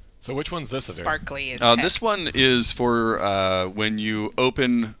So which one's this? Adair? sparkly as heck. This one is for when you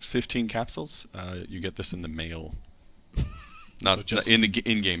open 15 capsules. You get this in the mail, not So just- in the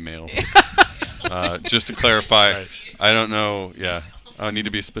in-game mail. Just to clarify, Right. I don't know. Yeah, I need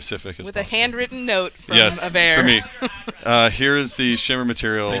to be as specific as With a possible. handwritten note from Yes, Aver. for me. Here is the shimmer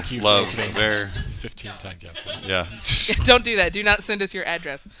material. Thank you for Love opening Aver. 15 time capsules. Yeah, Don't do that. Do not send us your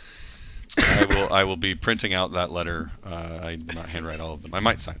address. I will be printing out that letter. I did not handwrite all of them. I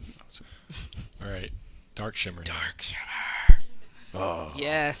might sign them. All right, dark shimmer. Dark shimmer. Oh,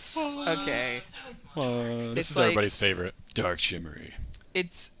 Yes. Okay. This It's is like- everybody's favorite. dark shimmery.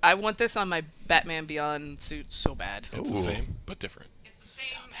 I want this on my Batman Beyond suit so bad. It's Ooh. the same, but different. It's the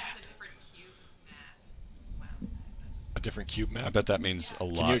same with a different cube mat. Wow. That just- A different cube I map. bet that means a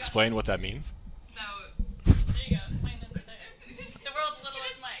Can you lot. explain what that means? So, There you go. Explain the world's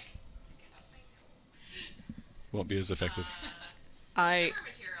littlest mic. Won't be as effective. I shimmer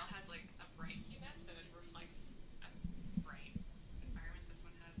material has like a bright cube map, so it reflects a bright environment. This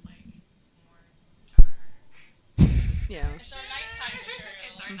one has like more dark. yeah. It's our nighttime material.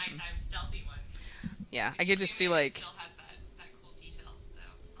 It's our nighttime stealthy one. Yeah. I could just see It like still has that cool detail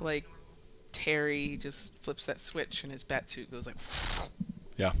though. Like- Normals. Terry just flips that switch and his bat suit goes like.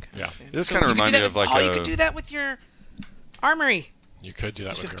 Yeah. Yeah, This So kind of you could do reminds me that of with- like oh, a. you could do that with your armory. you could do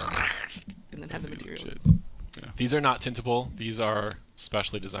that with Just your armor. and then have the material. Shit. These are not tintable. These are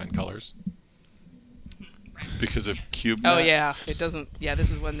specially designed colors. Because of cube. Oh mat? yeah, it doesn't. Yeah, this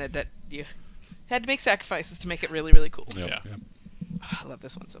is one that you had to make sacrifices to make it really really cool. Yep, Yeah. yep. I love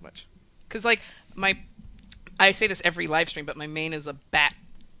this one so much. Cause like I say this every live stream, but my main is a bat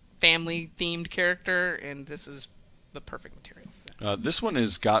family themed character, and this is the perfect material for that. This one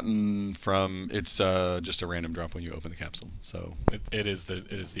is gotten from. It's just a random drop when you open the capsule. So It is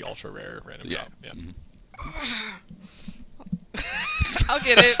the ultra rare random yeah. drop. Yeah. Mhm. I'll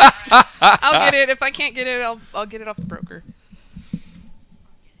get it. I'll get it. If I can't get it, I'll get it off the broker.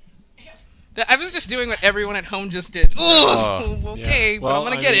 I was just doing what everyone at home just did. Oh, Okay, yeah. but Well, I'm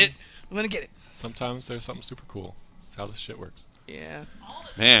gonna I get mean- it. I'm gonna get it. Sometimes there's something super cool. That's how this shit works. Yeah.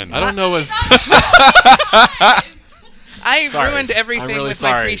 Man, I don't know as I Sorry. ruined everything I'm really with my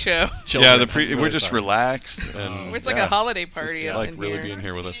sorry. pre-show. children. yeah, I'm really we're just sorry. relaxed and It's like yeah. a holiday It's just, party I up like in really here. being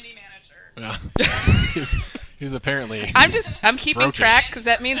here with us. Community manager. Yeah. he's apparently. I'm keeping Broken. track because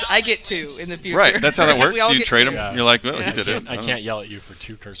that means I get to in the future. Right, that's how that We works. all You get trade to. them. Yeah. You're like, well, Yeah. he did it. I don't can't yell at you for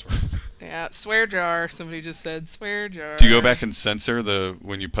 2 curse words. Yeah, swear jar. Somebody just said swear jar. know. Do you go back and censor the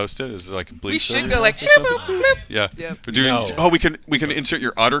when you post it? Is it like bleep? We should over go your like mouth or bloop, something? bloop, bloop. Yeah. Yep. We're doing, No. Oh, we can insert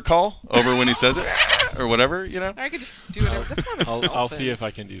your otter call over when he says it or whatever. You know. Or I could just do whatever. That's more of a I'll see thing. if I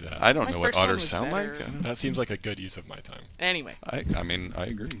can do that. I don't My know what first one otters was sound better. like. I don't- That seems like a good use of my time. Anyway, I mean, I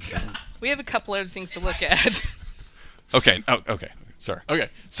agree. we have a couple other things to look at. Okay. Oh, okay. Sorry. Okay,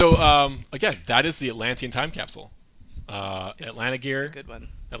 so again, that is the Atlantean Time Capsule. Atlanta gear, Good one.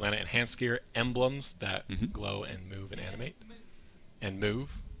 Atlanta enhanced gear, emblems that Mhm. glow and move and animate, and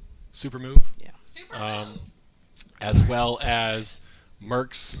move, super move, Yeah. Super as well as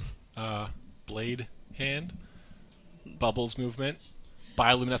Merc's blade hand, bubbles movement,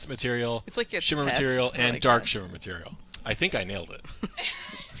 bioluminescent material, It's like a shimmer test, material, but and I dark guess. shimmer material. I think I nailed it.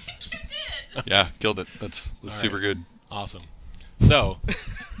 you did. Yeah, killed it. That's All super right. good. Awesome. So,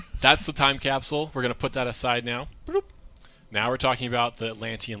 that's the time capsule. We're going to put that aside now. Bloop. Now we're talking about the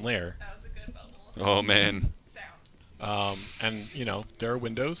Atlantean Lair. That was a good bubble Oh man. sound. And, there are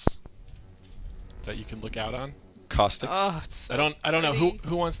windows that you can look out on. caustics. Oh, it's so I don't know pretty.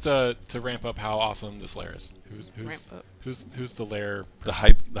 who wants to ramp up how awesome this lair is. Ramp up. Who's the lair? The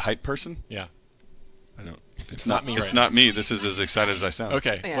hype person. Yeah. I don't. It's not me. It's right? not me. This is as excited as I sound.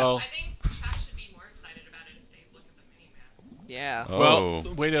 Okay. Yeah. Well. I think chat should be more excited about it if they look at the mini map. Yeah. Oh.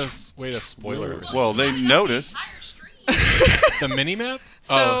 Well, way to spoiler everything. Well, they noticed. Entire stream. The mini map.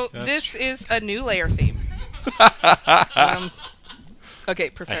 So that's this true. is a new layer theme. Okay, I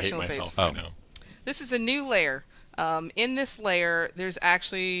hate professional myself. face. Oh. I know. This is a new layer. In this layer, there's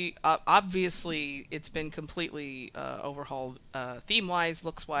actually, obviously, it's been completely overhauled theme-wise,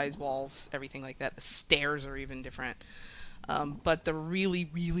 looks-wise, walls, everything like that. The stairs are even different. But the really,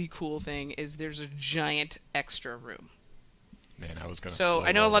 really cool thing is there's a giant extra room. Man, I was gonna. So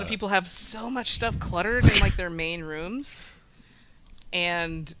I know a lot of people have so much stuff cluttered in like their main rooms.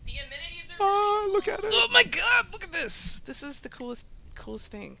 And The amenities are Oh, look at it. oh my god, look at this! This is the coolest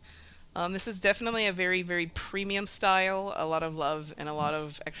thing. This is definitely a very, very premium style. A lot of love and a lot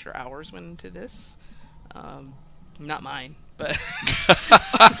of extra hours went into this. Not mine, but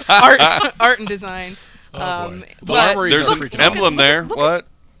art and design. Oh, boy. The but armories There's are an freaking emblem awesome. there. look What?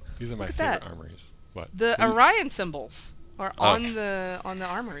 These are my at favorite that. armories. What? the Orion symbols are Oh. on the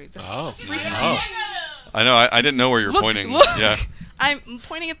armory. That's Oh. freaking Oh. I know. I didn't know where you're Look, pointing. look. Yeah. I'm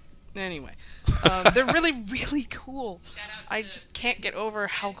pointing at anyway. They're really, really cool. Shout out I to just can't get over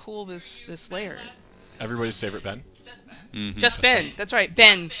how cool this layer is. Everybody's favorite Ben. just Ben. Mhm. Just Ben. That's right,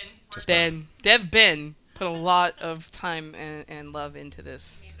 Ben. Ben. Just Ben. Dev Ben put a lot of time and love into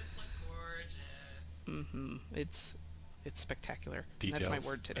this. Made this look gorgeous. It's spectacular. Details. That's my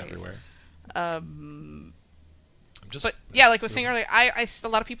word today. Everywhere. Um, I'm just. but yeah, like I was saying earlier, a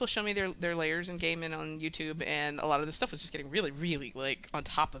lot of people show me their layers in game and on YouTube, and a lot of this stuff was just getting really, really like on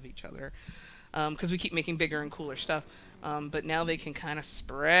top of each other, because we keep making bigger and cooler stuff. But now they can kind of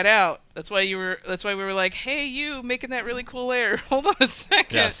spread out. That's why we were like, hey, you making that really cool layer. Hold on a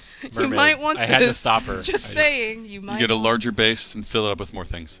second. Yes. You Mermaid. might want I this. had to stop her. Just I saying, you might You get a want- larger base and fill it up with more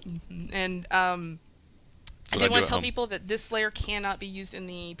things. And That's I what did do want at to tell home. people that this layer cannot be used in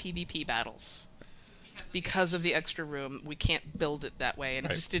the PvP battles because of the extra room. We can't build it that way, and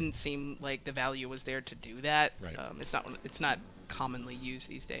Right. it just didn't seem like the value was there to do that. Right. It's not commonly used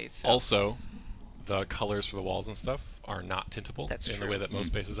these days. So. Also, the colors for the walls and stuff are not tintable That's in true. the way that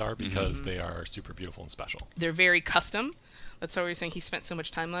most bases are because they are super beautiful and special. They're very custom. That's why we were saying he spent so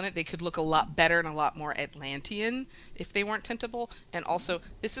much time on it. They could look a lot better and a lot more Atlantean if they weren't tintable. And also,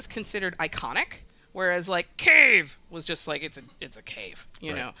 this is considered iconic, whereas like cave was just like it's a cave,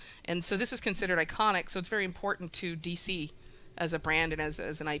 you Right. know. And so this is considered iconic. So it's very important to DC as a brand and as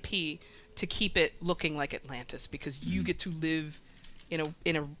an IP to keep it looking like Atlantis, because you get to live in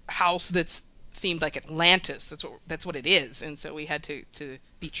a house that's themed like Atlantis. That's what it is. And so we had to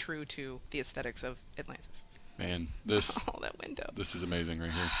be true to the aesthetics of Atlantis. Man, this Oh, that window. this is amazing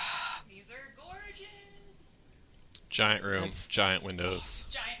right here. These are gorgeous. Giant room, That's- giant windows,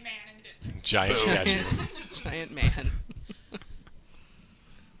 Giant man in the distance. giant statue. Giant man.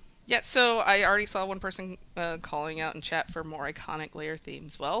 Yeah, so I already saw one person calling out in chat for more iconic layer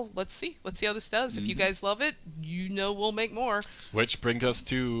themes. Well, let's see. Let's see how this does. If you guys love it, you know we'll make more. Which brings us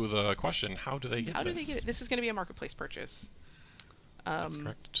to the question: how do they get How this? do they get it? This is going to be a marketplace purchase. That's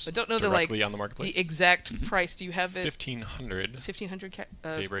correct. Just I don't know directly on the marketplace. the exact price. Do you have it? 1,500 1,500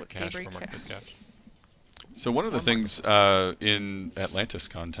 Daybreak cash or marketplace cash. So one of the things in Atlantis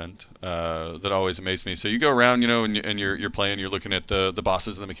content that always amazed me. So you go around, you know, and you're playing, you're looking at the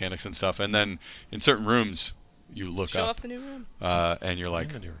bosses and the mechanics and stuff, and then in certain rooms you look Show up off the new room. and you're like,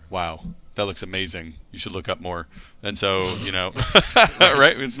 the new room. wow, that looks amazing. You should look up more. And so you know,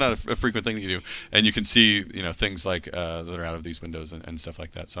 right? It's not a frequent thing that you do, and you can see things like that are out of these windows and stuff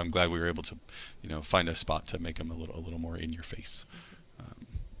like that. So I'm glad we were able to find a spot to make them a little more in your face.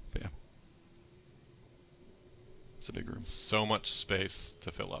 But yeah. It's a big room. So much space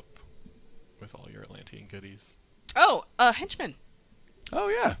to fill up with all your Atlantean goodies. Oh, henchman. Oh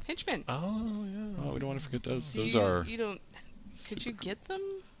yeah. Henchman. Oh yeah. Oh, we don't want to forget those. Do Those you- are. You don't. Could you super- get them?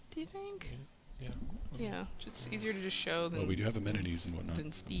 Do you think? Yeah. Yeah, just easier to just show than Well, we do have amenities and whatnot.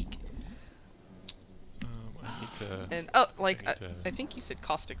 than speak. I need to. And I need to- I think you said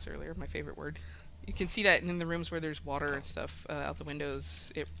caustics earlier. My favorite word. You can see that in the rooms where there's water and stuff out the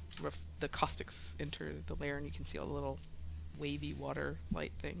windows. The caustics enter the layer, and you can see all the little wavy water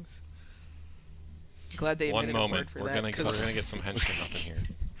light things. Glad they One invented a word moment, for we're that. gonna 'cause get some henchmen up in here.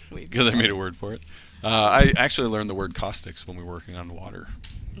 we've Good, they got- made a word for it. I actually learned the word caustics when we were working on water,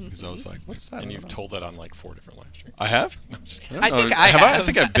 because I was like, "What is that?" And I you've don't know. told that on like 4 different live streams. I have. I'm just kidding. I, don't I think know. I I have.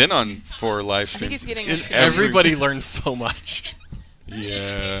 think I've been on 4 live I think streams. he's getting It's us- every- Everybody learns so much. Yeah.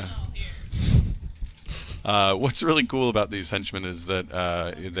 Educational here. What's really cool about these henchmen is that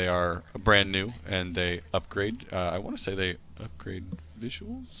they are brand new and they upgrade. I want to say they upgrade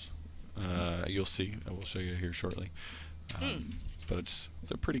visuals. You'll see. I will show you here shortly. But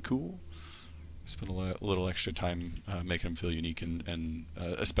they're pretty cool. Spent a little extra time making them feel unique and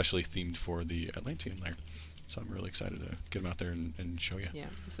especially themed for the Atlantean Lair. So I'm really excited to get them out there and show you. Yeah,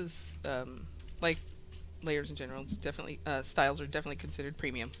 this is like layers in general. It's definitely styles are definitely considered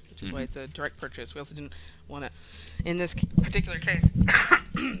premium, which is why it's a direct purchase. We also didn't want to, in this particular case,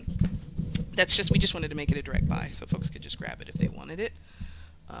 we just wanted to make it a direct buy, so folks could just grab it if they wanted it.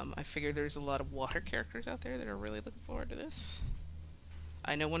 I figure there's a lot of water characters out there that are really looking forward to this.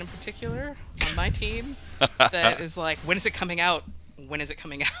 I know one in particular on my team that is like, when is it coming out? When is it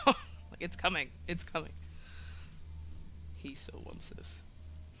coming out? Like, it's coming. It's coming. He so wants this.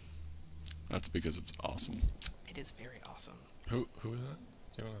 That's because it's awesome. It is very awesome. Who is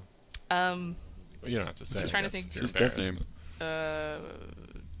that? Do you want to? You don't have to say. I'm trying to think. It's his death name. All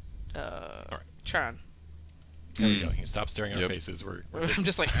right. Tron. There we go. You can stop staring at our faces. I'm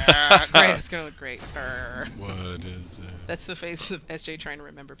just like, great. It's gonna look great. What is it? That's the face of SJ trying to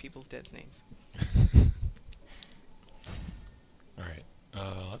remember people's dead names. All right.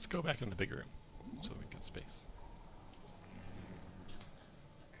 Let's go back in the big room so that we get space.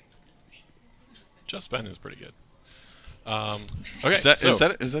 Just Ben is pretty good. Okay. Is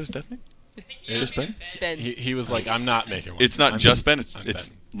that his death name? Just Ben? Ben. He was like, I'm not making one. It's not I'm just Ben. I'm It's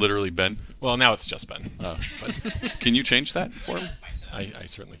Ben. literally Ben. Well, now it's just Ben. Oh. But Can you change that for him? I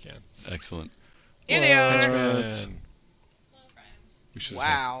certainly can. Excellent. Here they are. Ben. Hello, friends. We should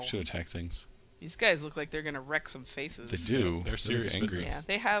Wow. attack things. These guys look like they're gonna wreck some faces. They do. They're serious angry. business. Yeah,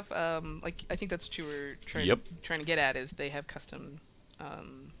 they have like I think that's what you were trying to get at is they have custom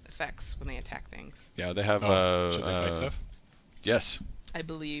effects when they attack things. Yeah, they have. Should they fight stuff? Yes. I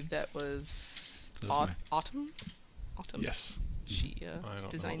believe that was That was Autumn. Autumn. Yes. She I don't know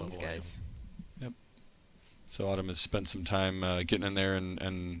designed what these level I am. guys. Yep. So Autumn has spent some time getting in there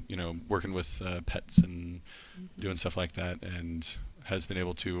and working with pets and doing stuff like that, and has been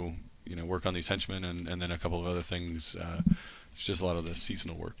able to work on these henchmen and then a couple of other things. It's just a lot of the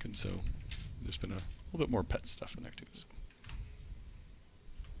seasonal work, and so there's been a little bit more pet stuff in there too. So.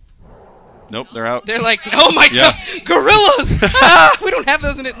 Nope, they're out. They're like, oh my Yeah. god, gorillas! Ah, we don't have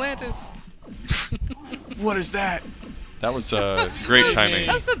those in Atlantis. What is that? That was great timing.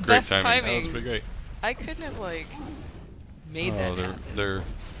 That was the Great best timing. timing. That was pretty great. I couldn't have made that happen. they're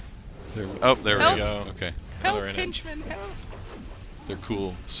oh, there Help. we go. Okay. Help, they're in it. henchmen, help! They're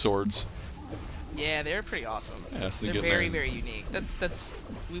cool swords. Yeah, they're pretty awesome. Yeah, so they They're get in there very, and- very unique. That's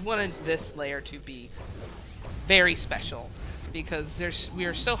we wanted this layer to be very special because we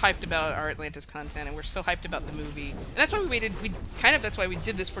are so hyped about our Atlantis content and we're so hyped about the movie. And that's why that's why we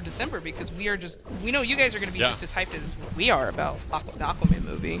did this for December because we know you guys are going to be just as hyped as we are about the Aquaman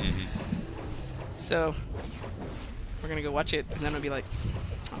movie. So we're going to go watch it and then we'll be like,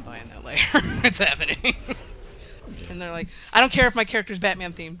 I'm buying that layer. It's happening. And they're like, I don't care if my character's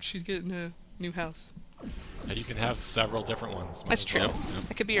Batman themed. She's getting a new house. And you can have several different ones. That's true. Yep.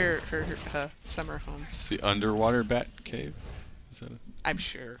 That could be her summer home. It's the underwater bat cave. Is that it? I'm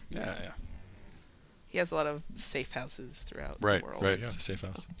sure. Yeah. He has a lot of safe houses throughout Right. the world. Right. Yeah. It's a safe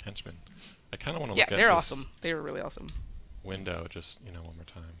house. Henchmen. I kind of want to Yeah, look at they're this awesome. They were really awesome. window just one more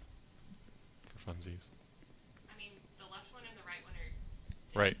time for funsies. I mean, the left one and the right one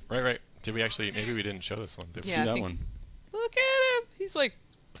are. Right. Did we actually? Maybe we didn't show this one. Did we? Yeah, See I that think- one? Look at him. He's like,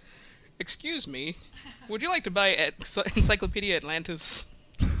 excuse me, would you like to buy Encyclopedia Atlantis?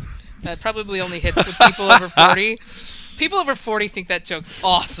 That probably only hits with people over 40. People over 40 think that joke's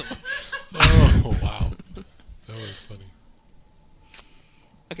awesome. Oh wow, that was funny.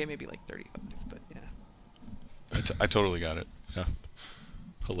 Okay, maybe like 35, but yeah. I totally got it. Yeah.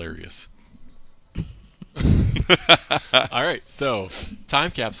 Hilarious. All right, so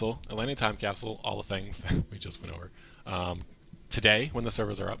time capsule, Atlantean Time Capsule, all the things that we just went over. Today, when the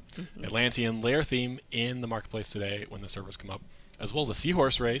servers are up, Atlantean Lair Theme in the marketplace today when the servers come up, as well as a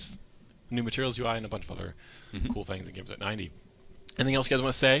seahorse race, new materials UI, and a bunch of other cool things in Games at 90. Anything else you guys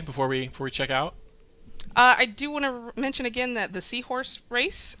want to say before we check out? I do want to mention again that the seahorse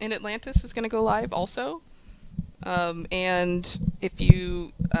race in Atlantis is going to go live also. And if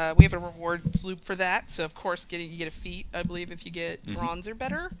you, we have a rewards loop for that. So of course, you get a feat, I believe, if you get bronze or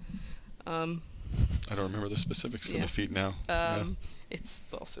better. I don't remember the specifics for Yeah. the feat now. It's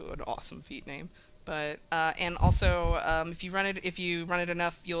also an awesome feat name. But and also, if you run it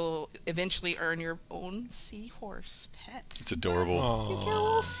enough, you'll eventually earn your own seahorse pet. It's adorable. You get a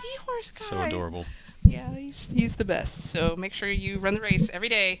little seahorse guy. So adorable. Yeah, he's the best. So make sure you run the race every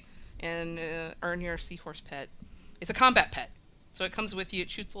day, and earn your seahorse pet. It's a combat pet, so it comes with you. It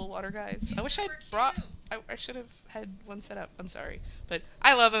shoots little water guys. I wish I'd brought. I should have had one set up. I'm sorry, but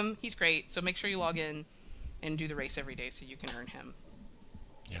I love him. He's great. So make sure you log in and do the race every day so you can earn him.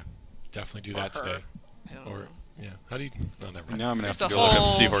 Yeah, definitely do that today. I don't Or know. yeah, how do you? No, never mind. Now I'm gonna have to There's go a look up whole-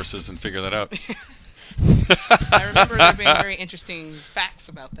 seahorses and figure that out. I remember there being very interesting facts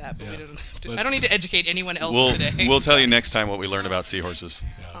about that, but Yeah. we don't have to. I Let's- don't need to educate anyone else We'll today. we'll tell you next time what we learn about seahorses.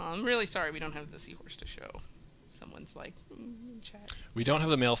 Yeah. I'm really sorry we don't have the seahorse to show. Someone's like, chat. We don't have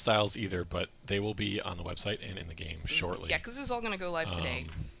the male styles either, but they will be on the website and in the game shortly. Yeah, because this is all going to go live today.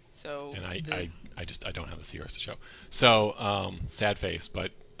 So And I don't have the seahorse to show. So sad face,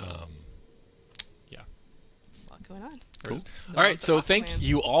 but yeah. there's a lot going on. Cool. All right, so thank Aquaman.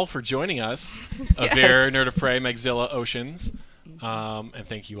 you all for joining us. Yes. Aver, Nerd of Prey, Megzilla, Oceans. And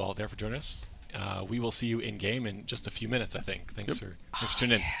thank you all there for joining us. We will see you in game in just a few minutes, I think. Thanks for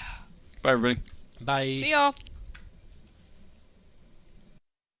tuning in. Bye, everybody. Bye. See y'all.